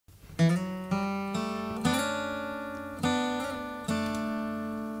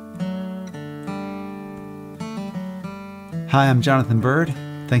Hi, I'm Jonathan Byrd.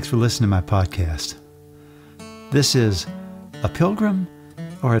 Thanks for listening to my podcast. This is A Pilgrim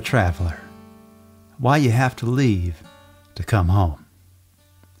or a Traveler? Why you have to leave to come home.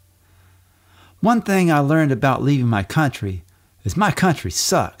 One thing I learned about leaving my country is my country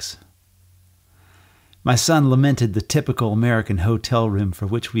sucks. My son lamented the typical American hotel room for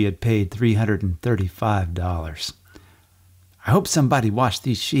which we had paid $335. I hope somebody washed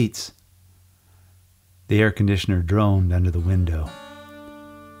these sheets. The air conditioner droned under the window.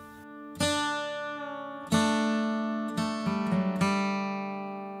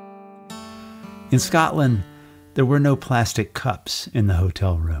 In Scotland, there were no plastic cups in the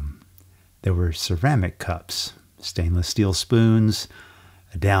hotel room. There were ceramic cups, stainless steel spoons,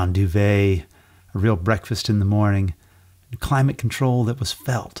 a down duvet, a real breakfast in the morning, and climate control that was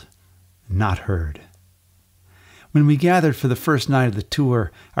felt, not heard. When we gathered for the first night of the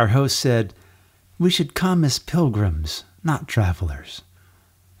tour, our host said, "We should come as pilgrims, not travelers.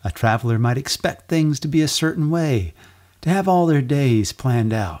 A traveler might expect things to be a certain way, to have all their days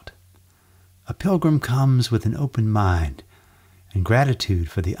planned out. A pilgrim comes with an open mind and gratitude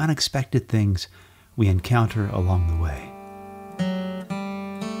for the unexpected things we encounter along the way."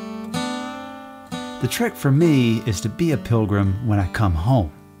 The trick for me is to be a pilgrim when I come home.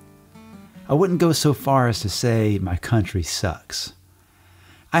 I wouldn't go so far as to say my country sucks.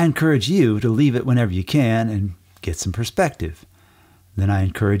 I encourage you to leave it whenever you can and get some perspective. Then I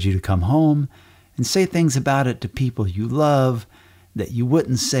encourage you to come home and say things about it to people you love that you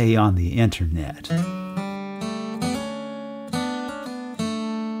wouldn't say on the internet.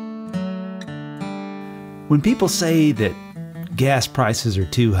 When people say that gas prices are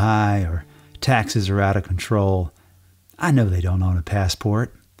too high or taxes are out of control, I know they don't own a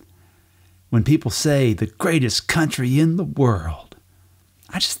passport. When people say the greatest country in the world,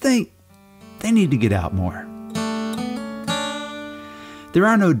 I just think they need to get out more. There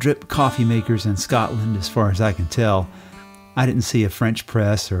are no drip coffee makers in Scotland as far as I can tell. I didn't see a French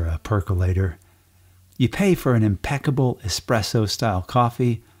press or a percolator. You pay for an impeccable espresso-style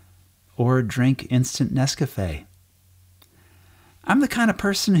coffee or drink instant Nescafe. I'm the kind of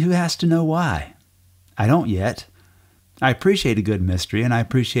person who has to know why. I don't yet. I appreciate a good mystery, and I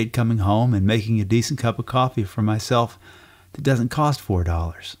appreciate coming home and making a decent cup of coffee for myself that doesn't cost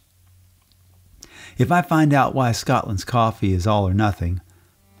 $4. If I find out why Scotland's coffee is all or nothing,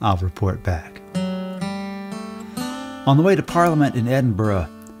 I'll report back. On the way to Parliament in Edinburgh,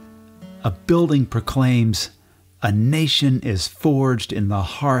 a building proclaims, "A nation is forged in the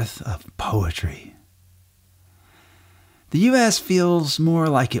hearth of poetry." The U.S. feels more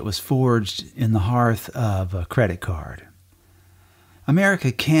like it was forged in the hearth of a credit card.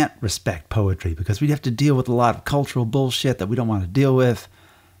 America can't respect poetry because we'd have to deal with a lot of cultural bullshit that we don't want to deal with.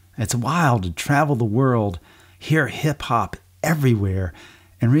 It's wild to travel the world, hear hip-hop everywhere,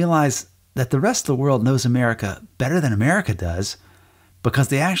 and realize that the rest of the world knows America better than America does because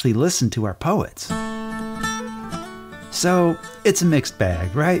they actually listen to our poets. So it's a mixed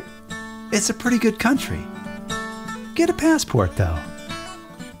bag, right? It's a pretty good country. Get a passport, though.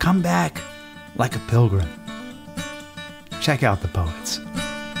 Come back like a pilgrim. Check out the poets.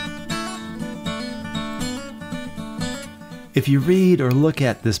 If you read or look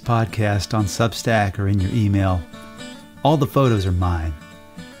at this podcast on Substack or in your email, all the photos are mine.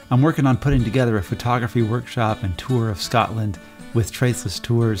 I'm working on putting together a photography workshop and tour of Scotland with Traceless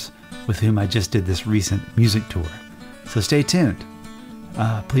Tours, with whom I just did this recent music tour. So stay tuned.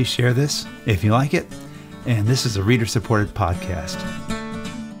 Please share this if you like it. And this is a reader-supported podcast.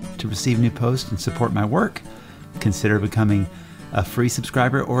 To receive new posts and support my work, consider becoming a free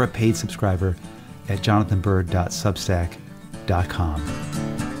subscriber or a paid subscriber at jonathanbyrd.substack.com.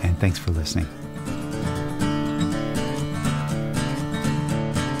 And thanks for listening.